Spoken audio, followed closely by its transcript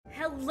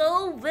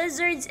Hello,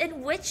 wizards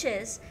and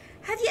witches!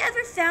 Have you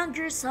ever found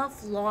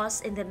yourself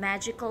lost in the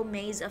magical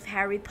maze of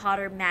Harry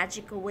Potter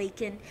Magic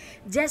Awakened,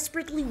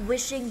 desperately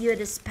wishing you had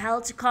a spell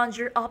to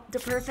conjure up the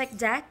perfect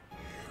deck?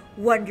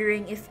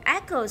 Wondering if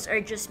echoes are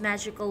just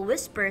magical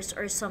whispers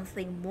or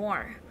something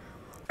more?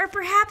 Or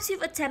perhaps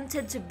you've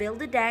attempted to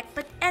build a deck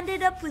but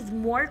ended up with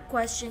more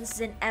questions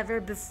than ever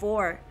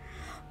before?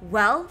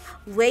 Well,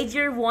 wave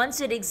your wands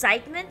with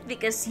excitement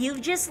because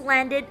you've just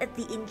landed at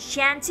the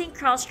enchanting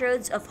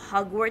crossroads of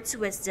Hogwarts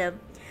wisdom.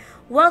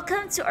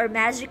 Welcome to our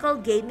magical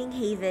gaming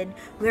haven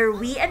where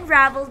we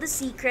unravel the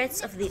secrets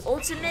of the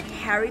ultimate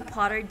Harry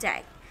Potter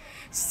deck.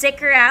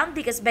 Stick around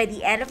because by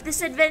the end of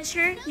this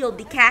adventure, you'll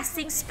be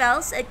casting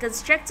spells and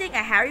constructing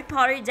a Harry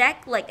Potter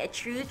deck like a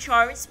true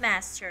charms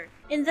master.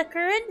 In the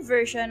current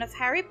version of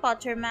Harry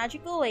Potter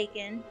Magic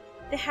Awakened,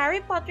 the Harry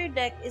Potter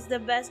deck is the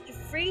best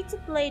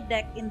free-to-play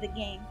deck in the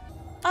game.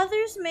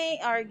 Others may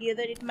argue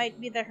that it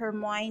might be the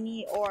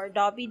Hermione or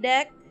Dobby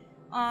deck.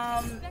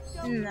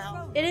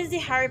 No. It is the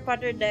Harry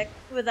Potter deck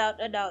without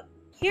a doubt.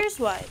 Here's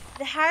why.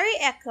 The Harry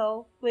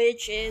Echo,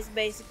 which is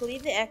basically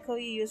the echo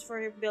you use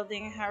for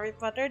building a Harry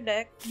Potter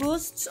deck,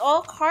 boosts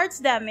all cards'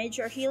 damage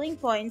or healing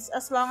points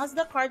as long as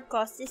the card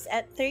cost is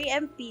at 3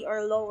 MP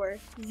or lower.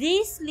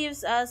 This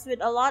leaves us with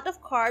a lot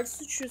of cards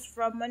to choose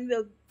from when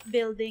we're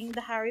building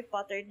the Harry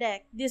Potter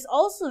deck. This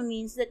also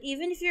means that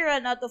even if you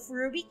run out of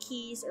ruby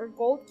keys or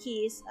gold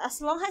keys, as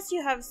long as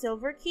you have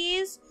silver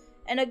keys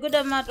and a good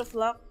amount of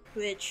luck,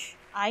 which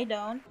I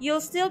don't,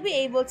 you'll still be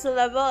able to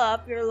level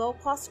up your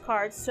low-cost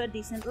cards to a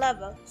decent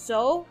level.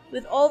 So,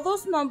 with all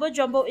those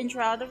mumbo-jumbo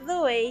intro out of the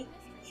way,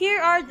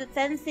 here are the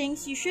 10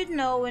 things you should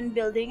know when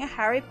building a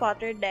Harry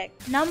Potter deck.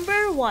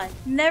 Number 1.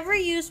 Never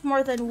use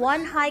more than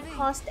one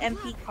high-cost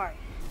MP card.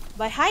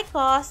 By high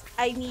cost,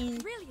 I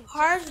mean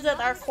cards that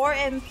are 4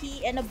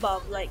 MP and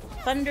above, like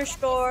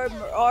Thunderstorm,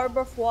 or Orb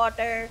of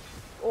Water,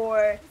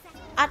 or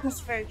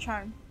Atmospheric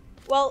Charm.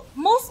 Well,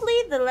 mostly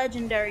the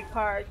legendary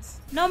cards.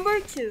 Number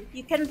 2.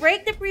 You can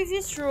break the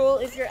previous rule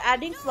if you're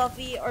adding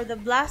Fluffy or the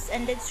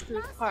Blast-Ended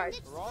Screw card.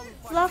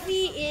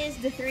 Fluffy is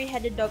the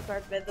 3-headed dog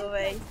card, by the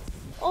way.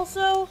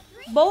 Also,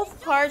 both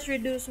cards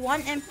reduce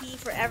 1 MP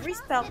for every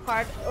spell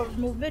card or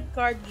movement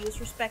card used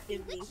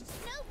respectively.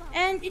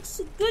 And it's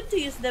good to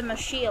use them as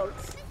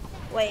shields.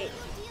 Wait,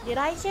 did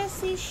I just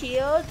say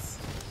shields?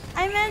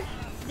 I meant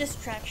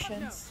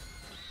distractions.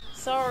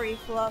 Sorry,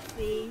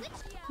 Fluffy.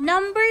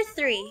 Number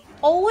 3.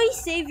 Always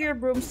save your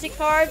broomstick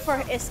card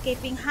for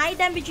escaping high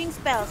damaging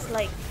spells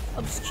like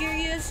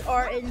Obscurious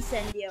or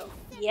Incendio.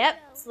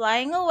 Yep,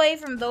 flying away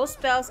from those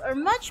spells are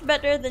much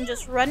better than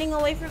just running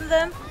away from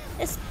them,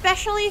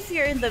 especially if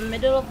you're in the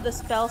middle of the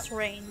spell's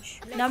range.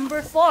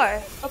 Number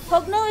 4. A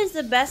Pugno is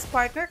the best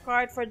partner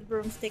card for the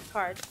broomstick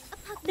card.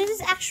 This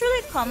is actually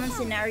a common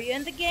scenario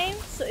in the game,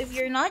 so if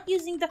you're not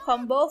using the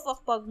combo of a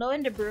Pugno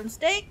and the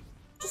broomstick,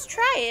 just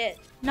try it.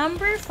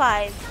 Number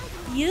 5.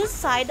 Use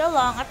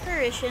Side-Along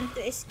Apparition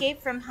to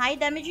escape from high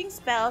damaging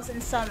spells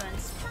and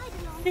summons.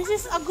 This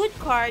is a good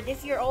card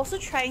if you're also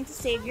trying to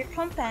save your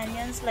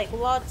companions like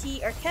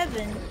Lottie or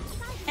Kevin,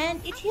 and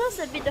it heals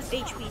a bit of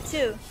HP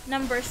too.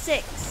 Number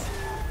 6.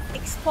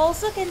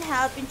 Expulso can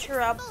help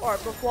interrupt Orb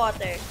of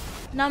Water.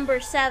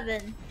 Number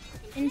 7.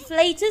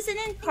 Inflatus and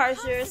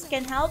Incarcerus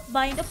can help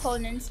bind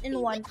opponents in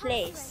one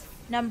place.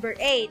 Number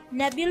 8.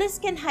 Nebulous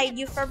can hide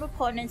you from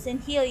opponents and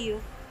heal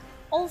you.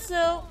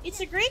 Also, it's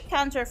a great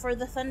counter for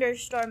the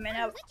Thunderstorm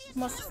and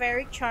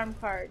Atmospheric Charm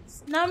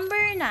cards.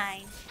 Number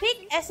 9.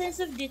 Pick Essence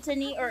of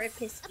Dittany or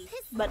Episky,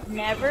 but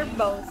never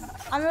both.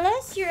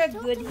 Unless you're a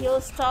good heal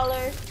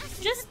staller,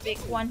 just pick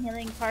one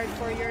healing card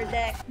for your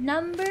deck.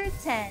 Number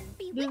 10.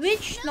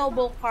 Bewitched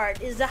Noble card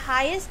is the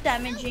highest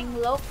damaging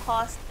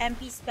low-cost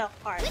MP spell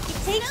card.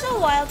 It takes a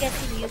while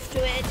getting used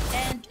to it,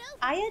 and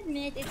I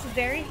admit it's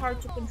very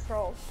hard to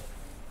control.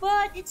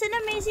 But it's an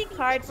amazing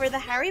card for the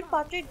Harry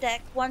Potter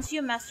deck once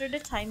you master the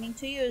timing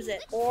to use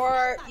it.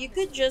 Or you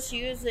could just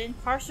use the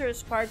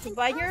Incarcerus card to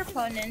bind your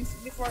opponents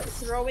before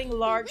throwing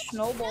large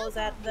snowballs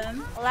at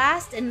them.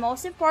 Last and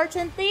most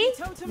importantly,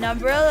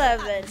 number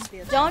 11.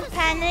 Don't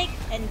panic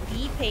and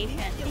be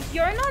patient. If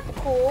you're not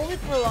cool with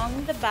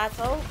prolonging the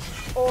battle,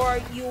 or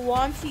you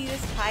want to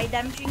use high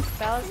damaging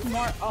spells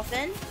more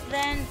often,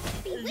 then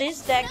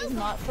this deck is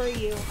not for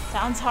you.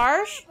 Sounds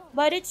harsh?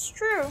 But it's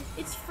true.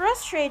 It's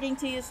frustrating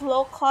to use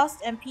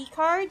low-cost MP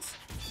cards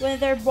when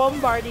they're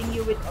bombarding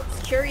you with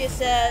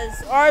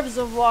Obscuriouses, Orbs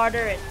of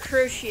Water, and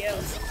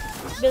Crucios.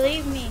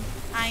 Believe me,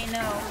 I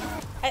know.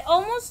 I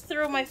almost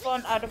threw my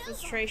phone out of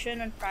frustration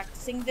when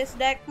practicing this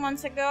deck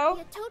months ago,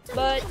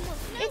 but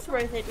it's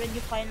worth it when you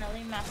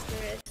finally master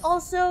it.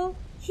 Also,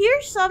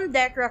 here's some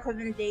deck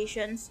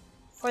recommendations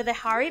for the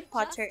Harry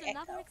Potter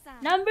Echo.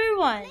 Number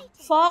 1.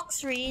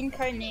 Fox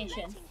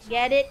Reincarnation.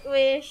 Get it,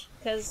 Wish?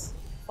 Cause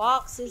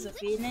Fox is a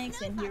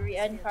phoenix and he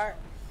reincarnates.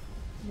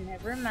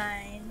 Never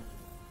mind.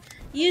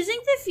 Using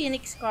the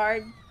Phoenix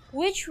card,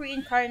 which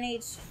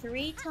reincarnates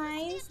 3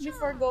 times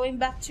before going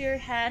back to your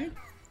hand,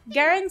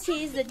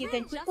 guarantees that you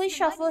can quickly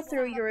shuffle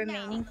through your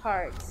remaining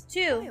cards.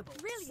 2.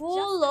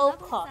 Full low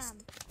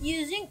cost,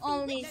 using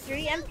only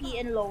 3 MP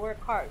and lower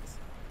cards.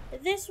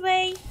 This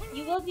way,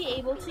 you will be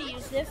able to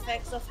use the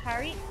effects of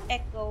Harry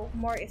Echo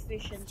more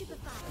efficiently.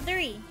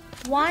 3.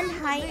 1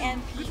 high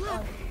MP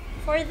only.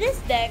 For this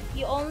deck,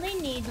 you only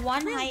need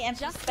 1 high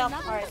MP spell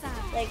card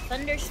like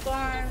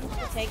Thunderstorm,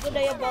 Protego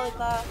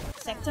Diabolica,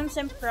 Sectum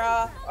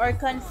Sempra, or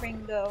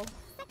Confringo,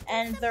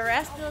 and the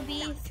rest will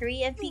be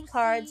 3 MP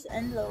cards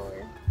and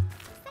lower.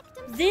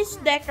 These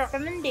deck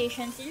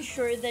recommendations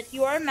ensure that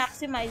you are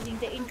maximizing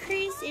the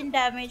increase in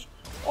damage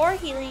or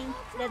healing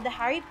that the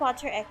Harry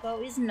Potter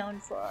Echo is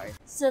known for.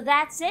 So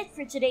that's it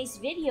for today's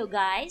video,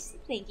 guys.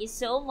 Thank you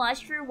so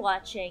much for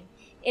watching.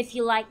 If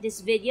you like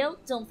this video,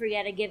 don't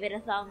forget to give it a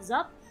thumbs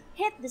up,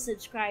 hit the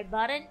subscribe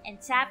button,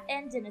 and tap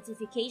in the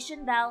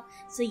notification bell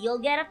so you'll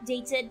get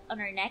updated on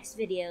our next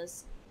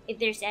videos. If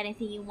there's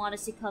anything you want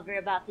us to cover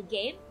about the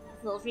game,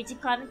 feel free to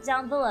comment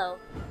down below.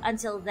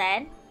 Until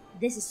then,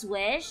 this is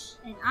Wish,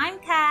 And I'm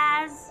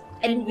Kaz,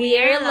 and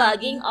we're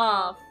logging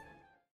off.